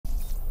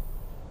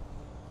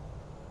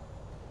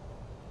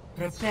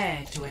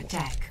Prepare to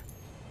attack.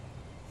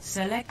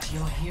 Select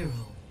your hero.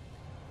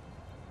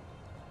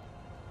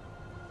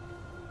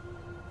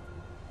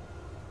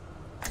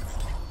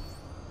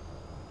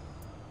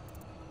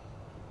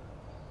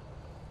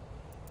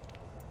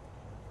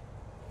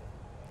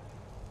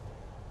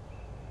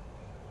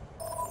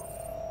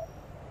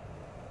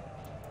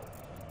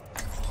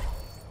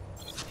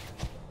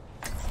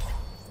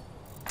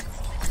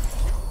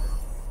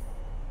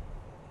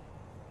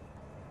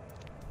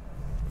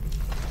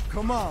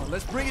 Come on,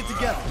 let's bring it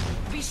together.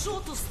 Be sure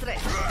to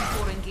stretch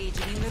before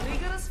engaging in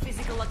rigorous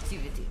physical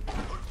activity.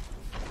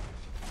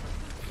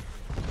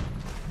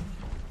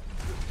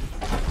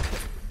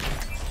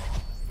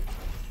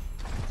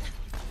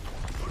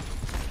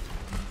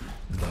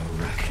 The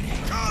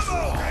reckoning draws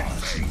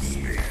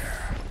near.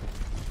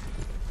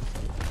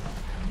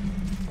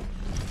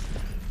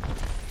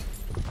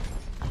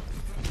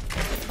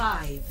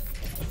 Five,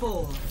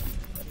 4,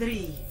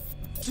 3,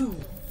 2,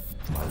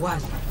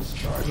 1.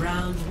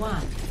 Round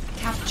 1.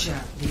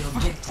 Capture the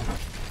objective.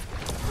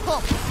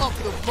 Pump up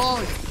the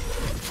volume.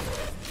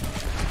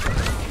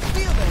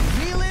 Feel the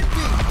healing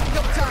beat.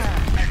 Your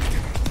time.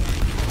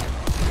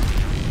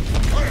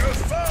 I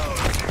have found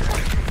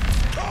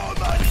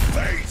common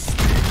face.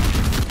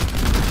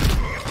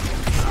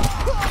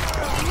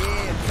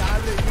 Yeah,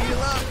 time to heal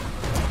up.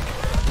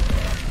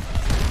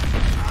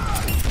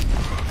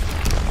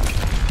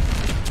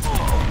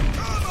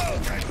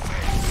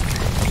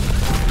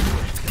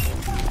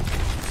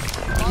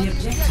 The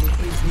objective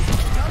is the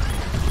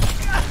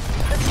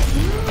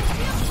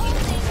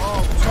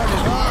Oh, turn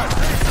it on.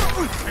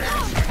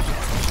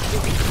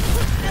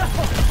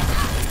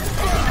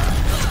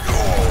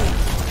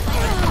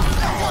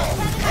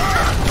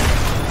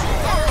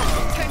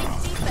 Turning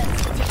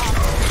defense to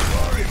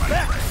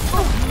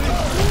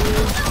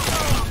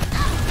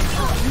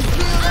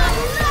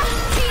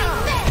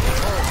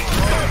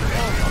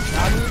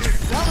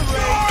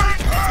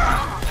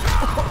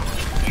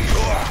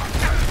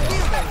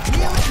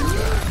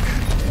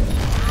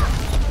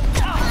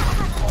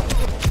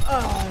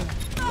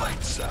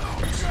Lights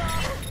out.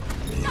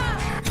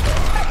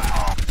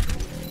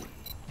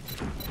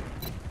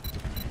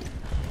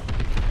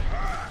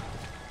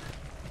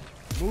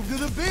 Move to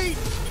the beat.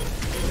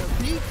 And the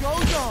beat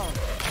goes on.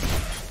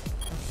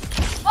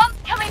 Bump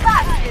coming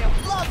back! I am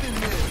loving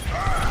this.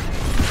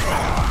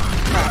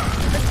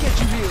 Let's get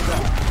you healed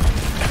up.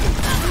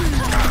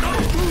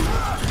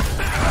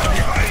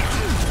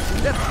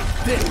 That's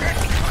this.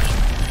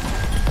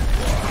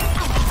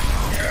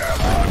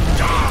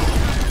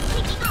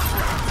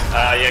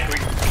 Yeah, can we,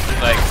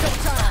 like,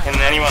 can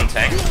anyone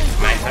tank?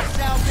 My tank.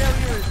 Sound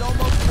barrier is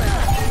almost ready.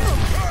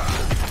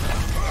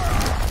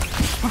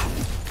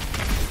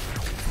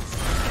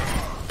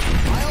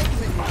 My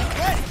ultimate is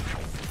ready.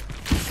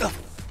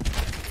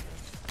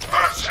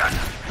 Person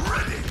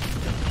ready.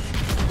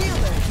 Feel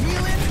the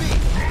healing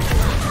beat.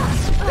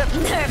 That's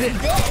this.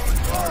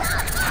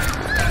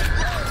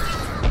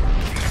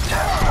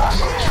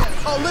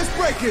 Oh, let's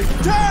break it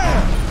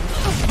down.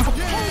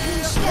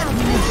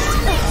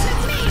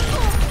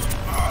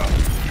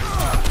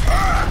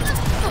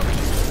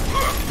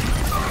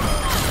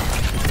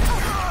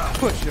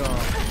 Push on.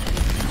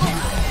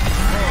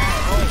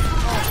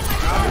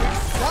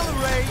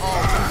 Accelerate.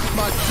 Oh, this is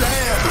my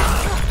jam.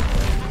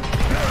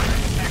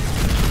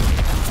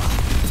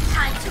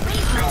 Time to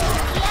raise my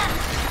DPM.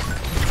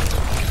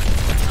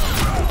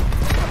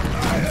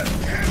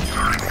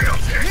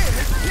 Yeah,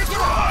 let's kick it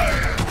off.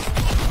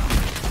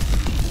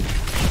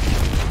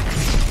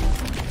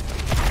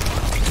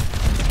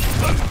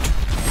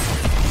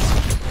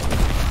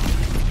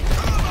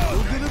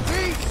 Move to the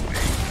beat.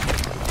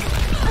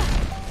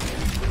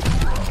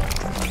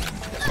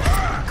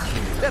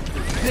 That's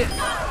this.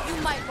 You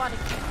might want to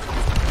keep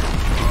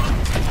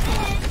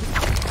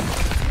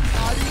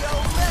Audio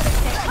medic.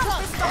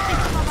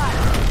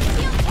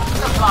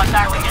 Come on,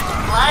 darling, it's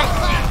blood.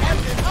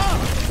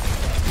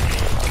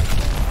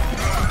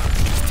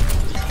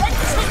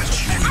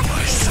 Achieving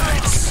my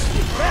sights.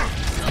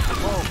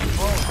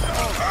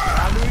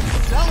 Time to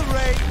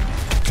accelerate.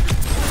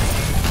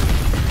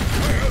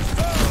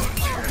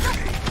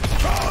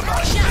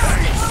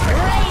 Justice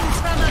reigns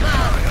from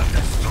above.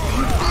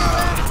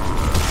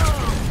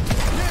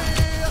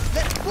 Yeah,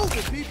 let's move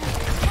it, people.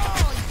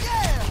 Oh,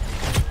 yeah.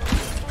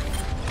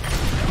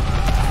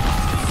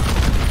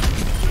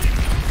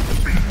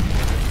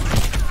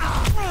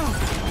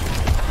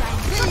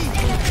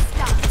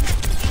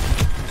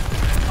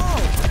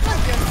 Oh, I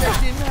guess they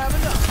didn't have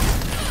enough.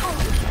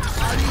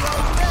 Audio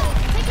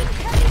medic.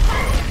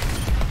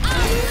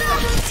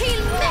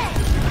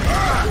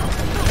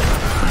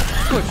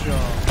 Push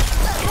on.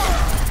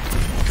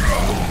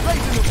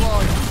 Raising the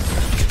volume.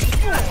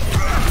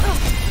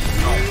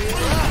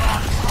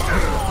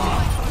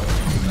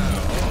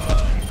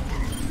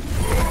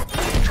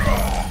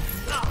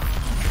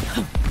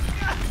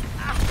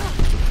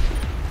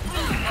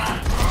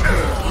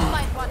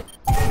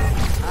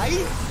 I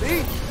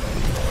see.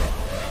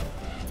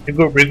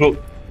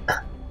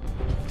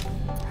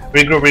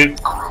 Regroup.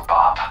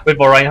 Wait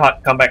for Reinhardt,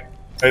 come back.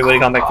 Everybody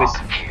come back, please.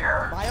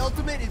 My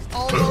ultimate is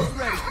almost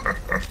ready.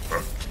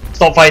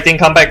 Stop fighting,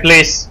 come back,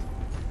 please.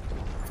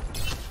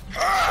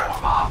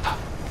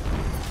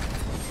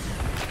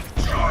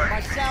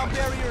 My sound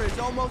barrier is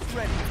almost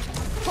ready.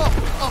 Pump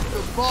up the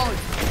volume.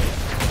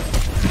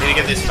 Need to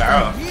get this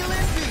Pharaoh. Heal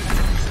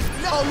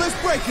indeed. No, let's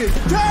break it.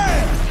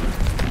 Damn!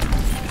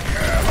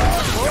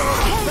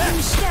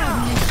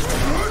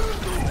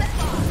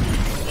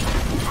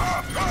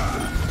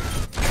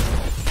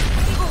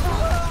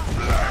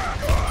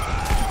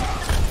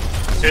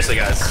 Seriously,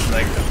 guys,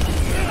 like,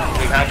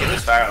 we can't get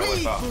this Pharaoh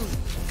with off.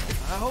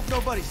 I hope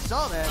nobody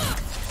saw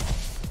that.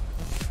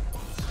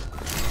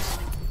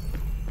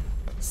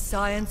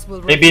 Science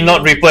will Maybe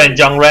not Reaper and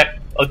Junkrat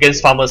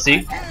against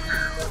Pharmacy.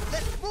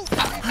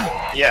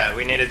 Yeah,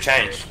 we need to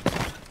change.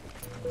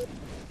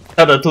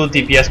 Tell the two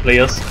DPS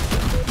players.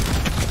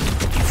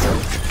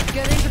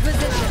 get into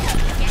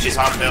position. She's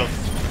half built.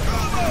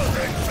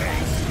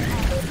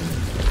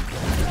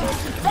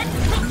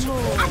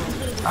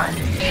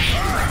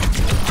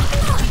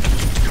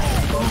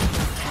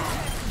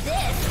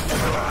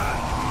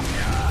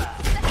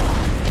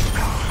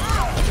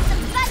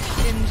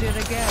 Injured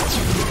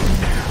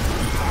again.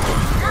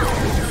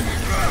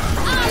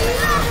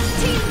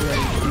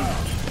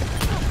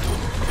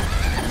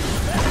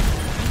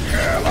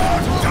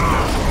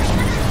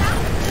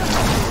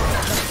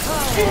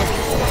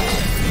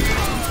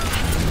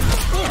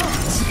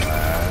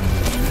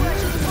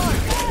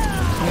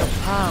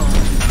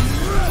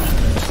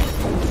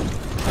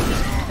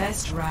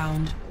 Best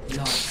round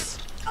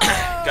lost.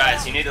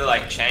 Guys, you need to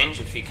like change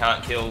if you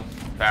can't kill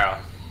Pharaoh.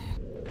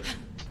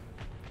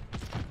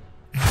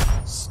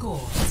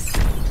 Score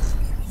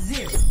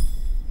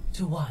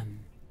 0-1.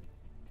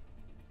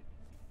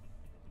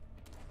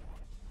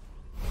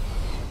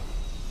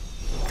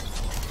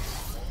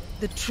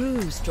 The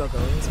true struggle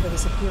is for the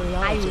superiority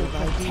I will of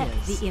protect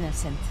ideas. the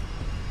innocent.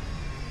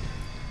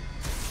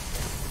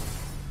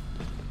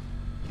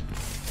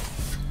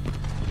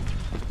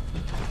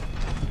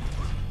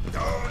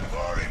 Don't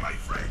worry, my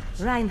friend.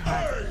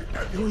 Reinhardt,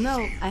 I you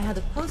know I had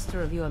a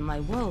poster of you on my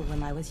wall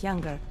when I was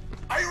younger.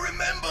 I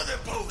remember the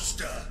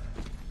poster.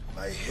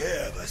 My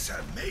hair was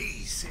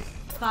amazing.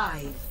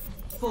 5,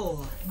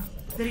 4,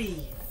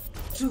 3,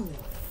 2,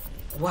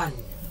 1.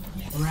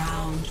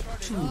 Round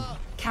 2.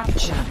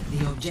 Capture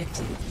the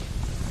objective.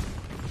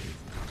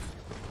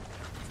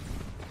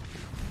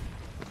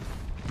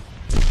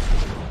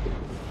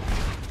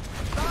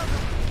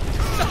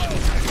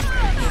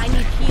 I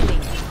need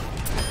healing.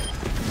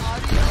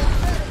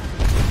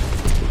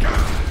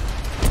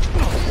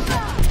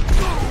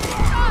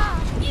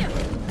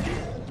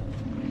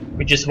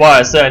 Which is why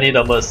I said I need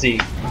a Mercy.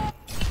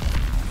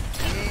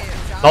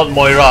 Not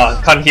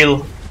Moira. Can't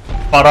heal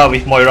Pharah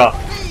with Moira.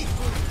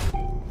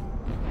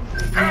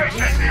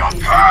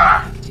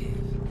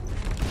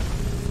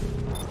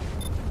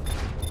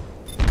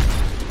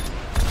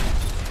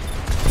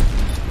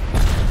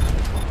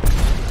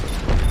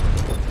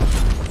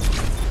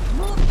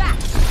 Move back.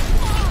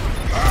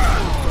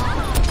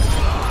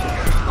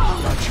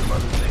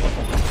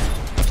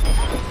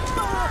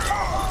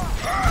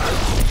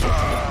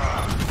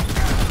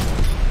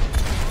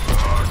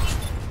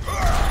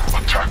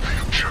 Attack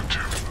the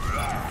objective.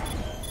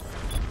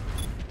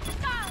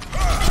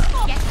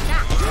 Get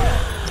back.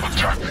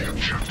 Attack the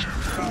objective.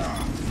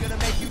 It's gonna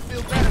make you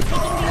feel better. The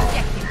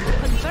objective.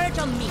 Converge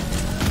on me.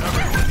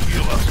 Everyone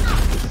heal up.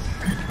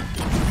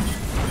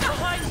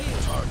 Behind you.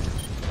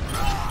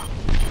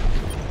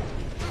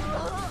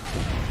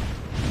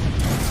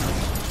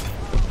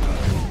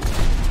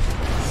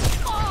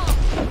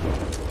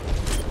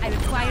 I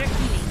require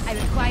healing. I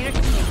require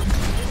healing.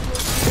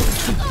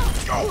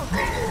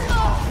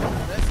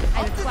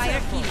 I require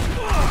healing.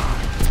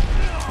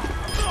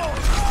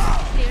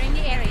 Clearing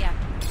the area.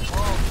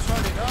 Oh,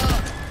 turn it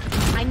up.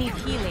 I need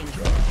healing.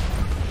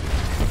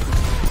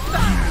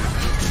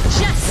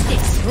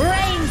 Justice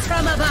reigns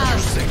from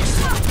above.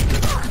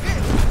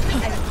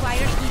 I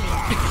require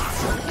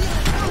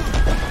healing.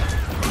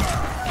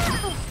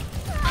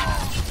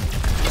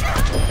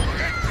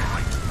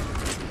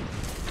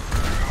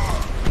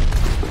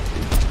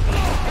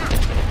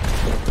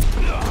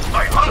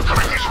 My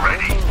ultimate is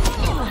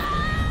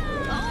ready.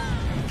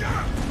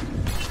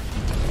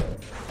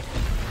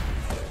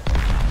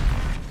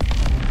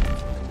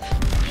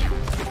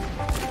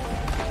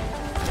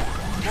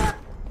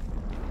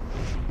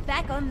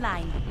 Back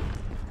online.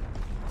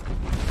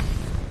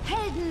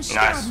 Helden Nice.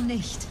 sterben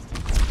nicht.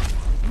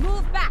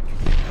 Move back.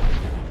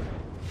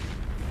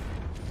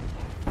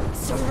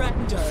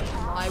 Surrender.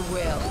 I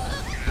will.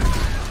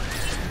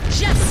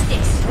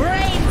 Justice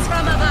reigns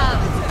from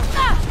above.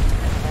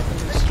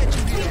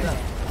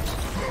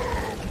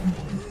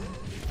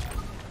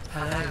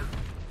 Ah!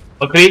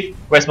 McCree?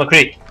 Where's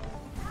McCree?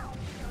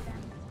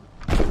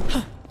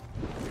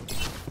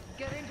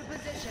 Get into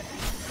position.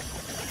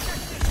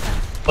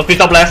 McCree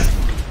top left.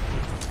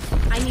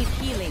 I need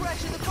healing.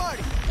 Fresh in the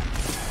party.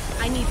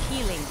 I need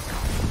healing.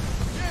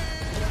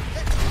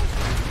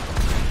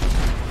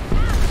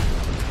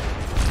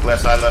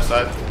 Left side, left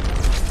side.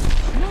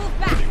 Move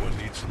back.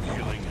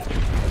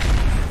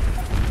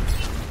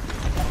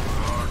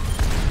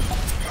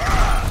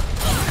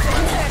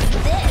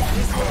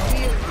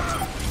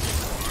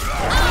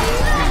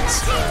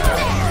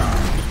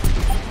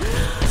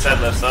 Said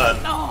left side.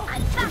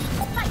 I'm back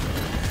to fight.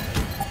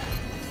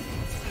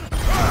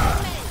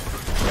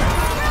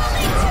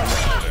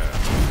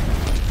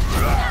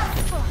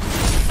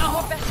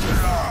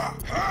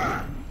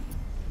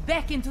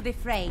 Back into the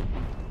fray.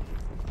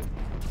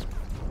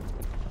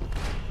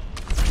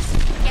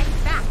 Get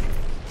back.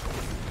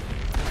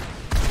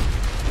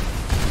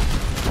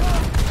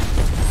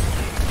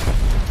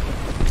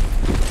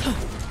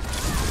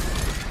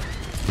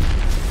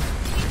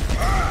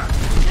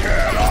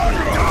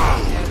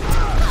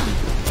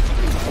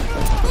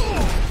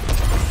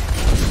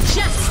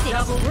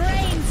 Justice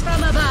rains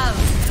from above.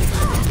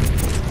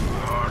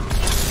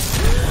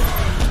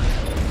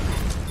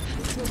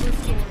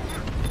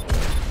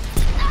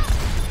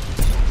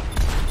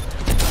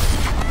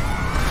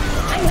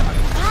 I am on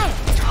fire.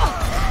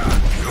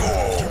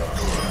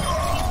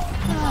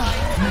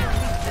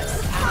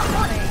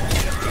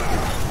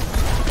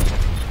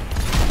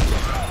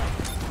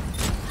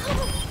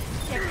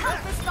 Their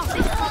help is not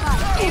enough.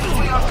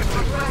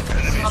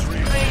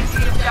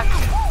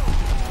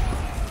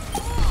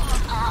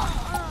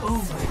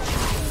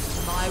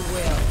 My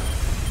will.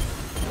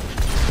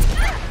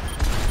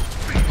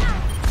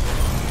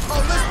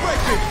 Oh, let's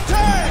break it!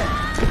 Tag!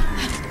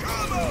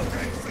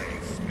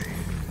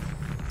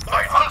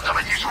 My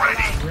ultimate is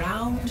ready.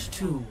 Round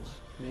 2,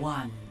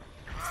 1.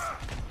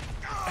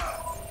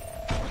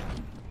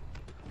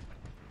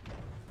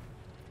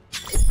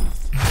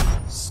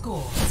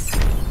 Score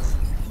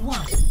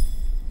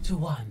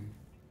 1-1.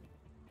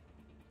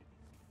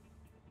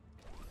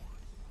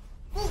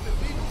 Move it,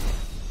 Beetle!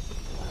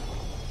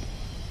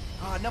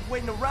 Ah, enough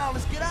waiting around.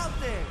 Let's get out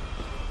there.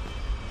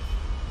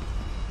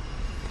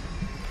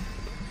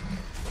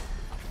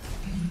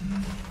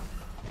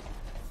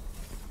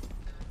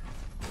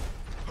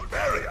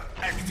 Barrier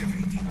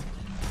activated.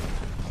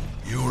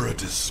 You were a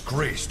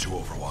disgrace to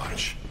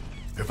Overwatch.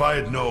 If I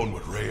had known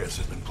what Reyes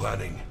had been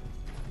planning,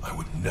 I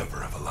would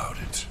never have allowed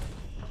it.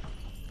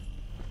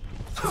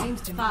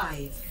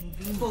 5,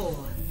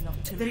 4,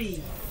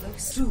 3,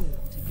 2,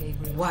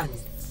 1.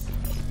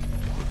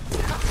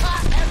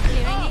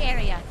 Clearing the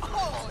area.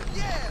 Oh,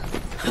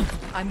 yeah!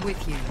 I'm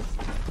with you.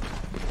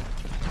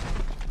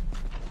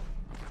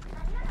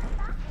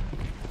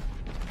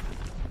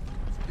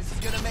 This is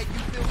gonna make you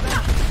feel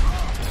better.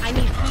 I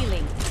need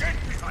healing.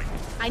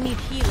 I need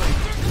healing.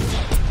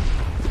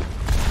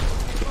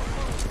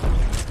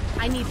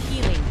 I need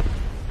healing.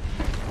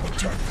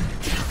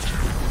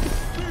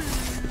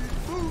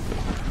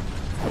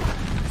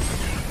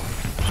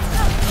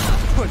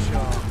 Push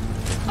on.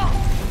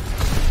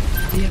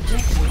 The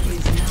objective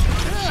is now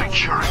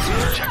Securing the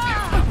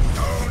objective.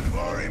 Don't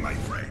worry, my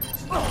friends.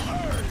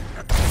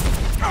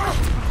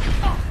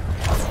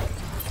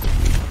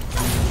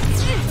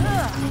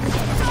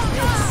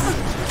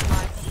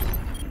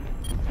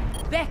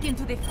 Back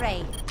into the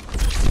fray.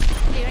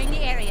 Clearing the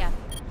area.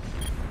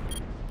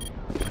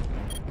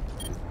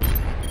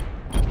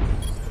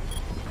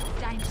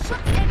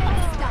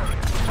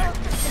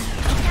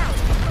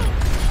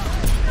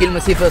 Kill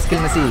Mercy first, kill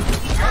Mercy.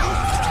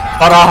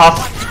 Para half.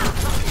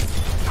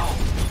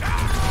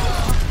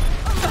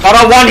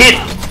 Para one hit.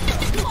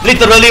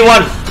 Literally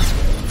one.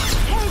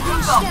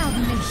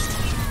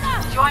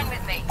 Join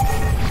with me.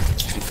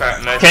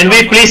 Can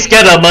we please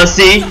get a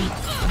Mercy?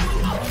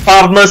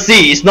 Far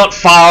Mercy is not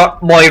far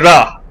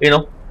Moira, you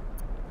know.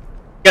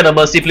 Get a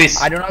Mercy, please.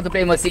 I don't know how to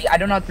play Mercy. I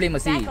don't know how to play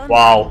Mercy.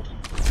 Wow.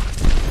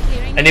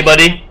 Clearing the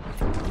Anybody?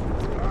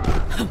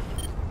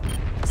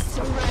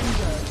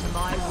 Surrender to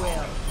my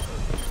will.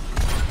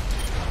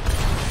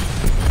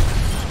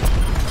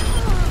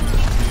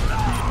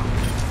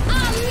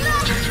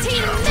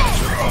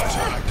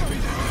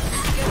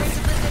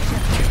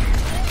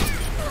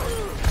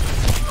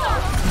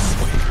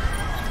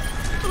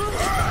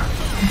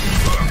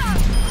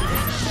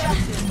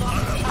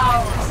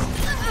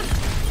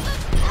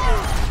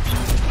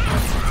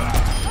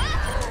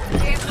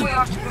 If we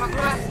are to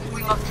progress,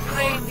 we must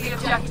claim the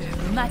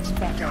objective. much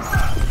better.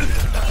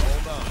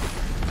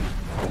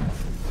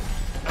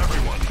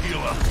 Everyone heal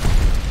up.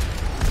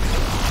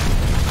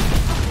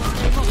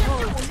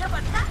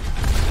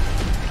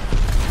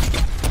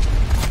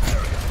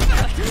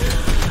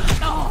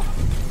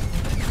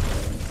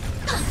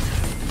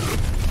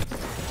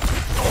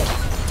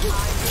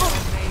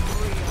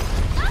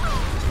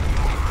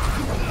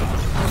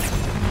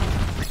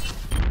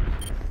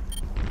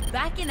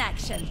 Back in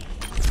action.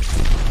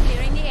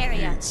 Clearing the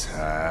area. It's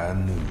high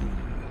noon.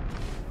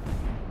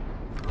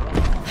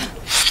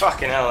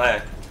 Fucking hell,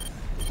 eh?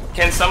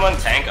 Can someone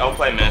tank? I'll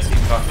play Mercy.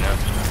 Fucking hell.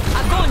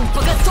 Огонь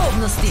по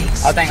готовности!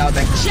 I'll tank.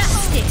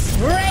 Justice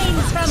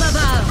reigns from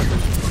above.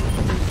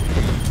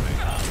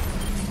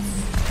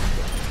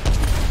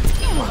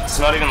 It's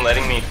not even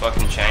letting me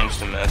fucking change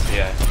to Mercy,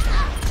 eh?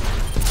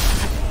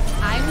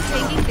 I'm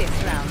taking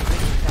this round.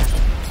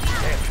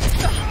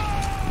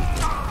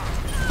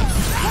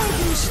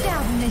 Helden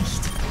sterben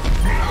nicht.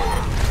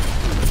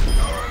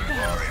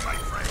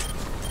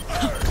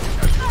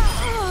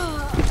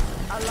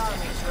 Allow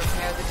me to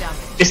repair the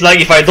damage. It's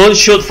like if I don't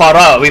shoot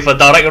Farah with a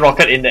direct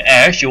rocket in the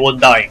air, she won't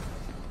die.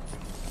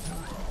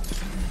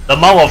 The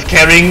amount of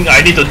carrying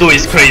I need to do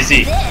is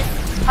crazy.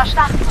 I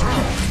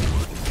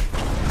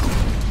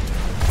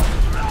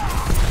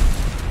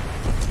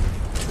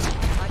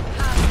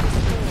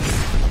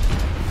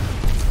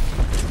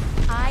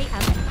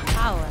am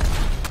power.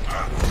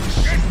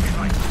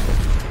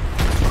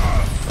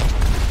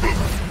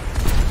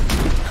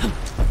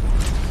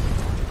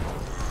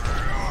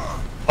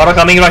 Farah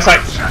coming right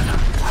side.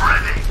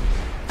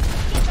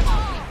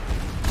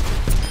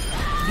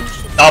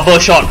 Double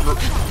shot.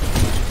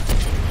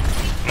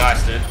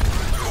 Nice, dude.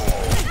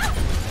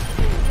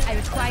 I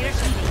require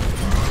healing.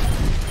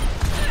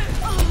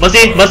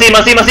 Mercy, Mercy,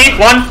 Mercy, Mercy.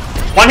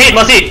 One hit,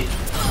 Mercy.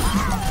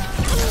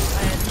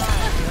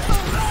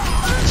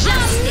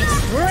 Justice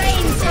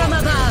reigns from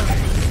above.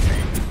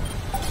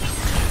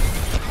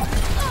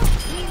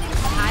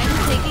 I'm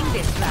taking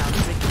this round,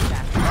 Rikita.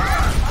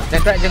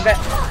 Jangkrak.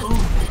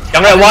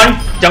 Junglet one,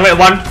 Junglet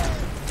one.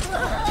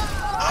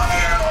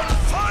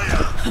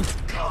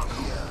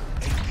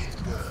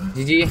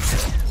 GG.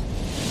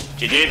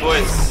 GG,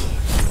 boys.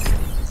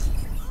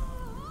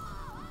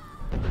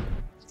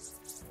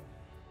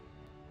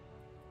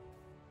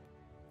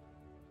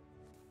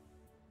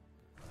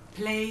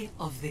 Play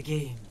of the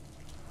game.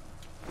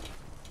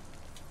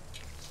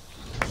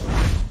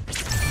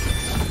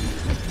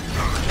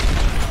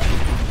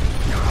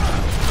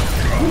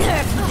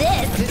 Nerf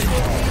this!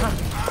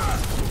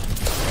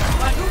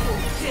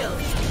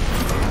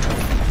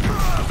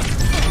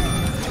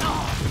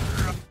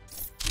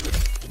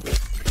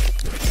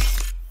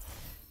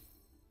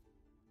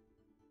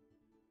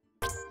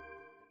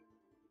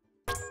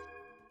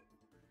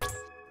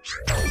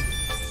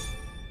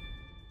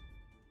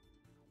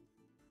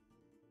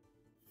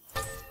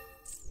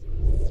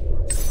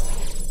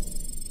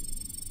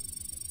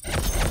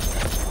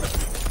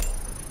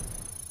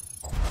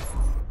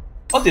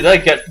 How did I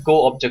get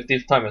goal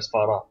objective time as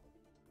Farah?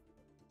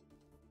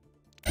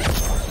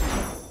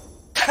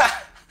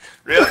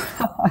 Really?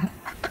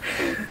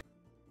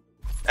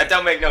 That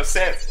don't make no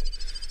sense.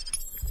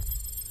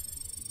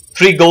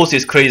 3 goals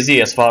is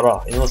crazy as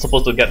Farah. You're not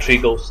supposed to get 3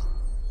 goals.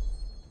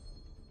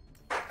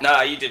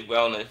 Nah, you did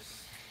well, Nick.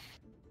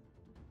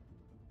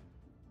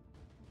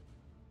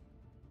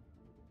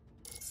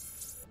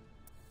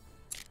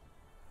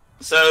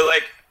 So,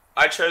 like,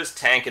 I chose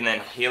tank and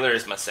then healer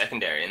as my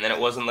secondary, and then it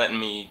wasn't letting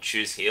me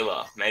choose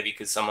healer. Maybe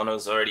because someone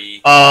was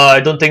already... I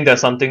don't think there's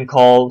something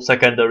called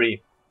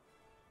secondary.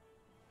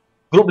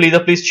 Group leader,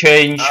 please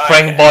change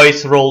Frank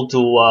Boy's role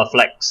to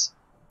flex.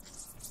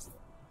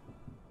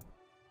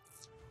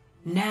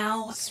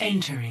 Now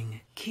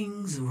entering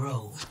King's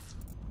Row.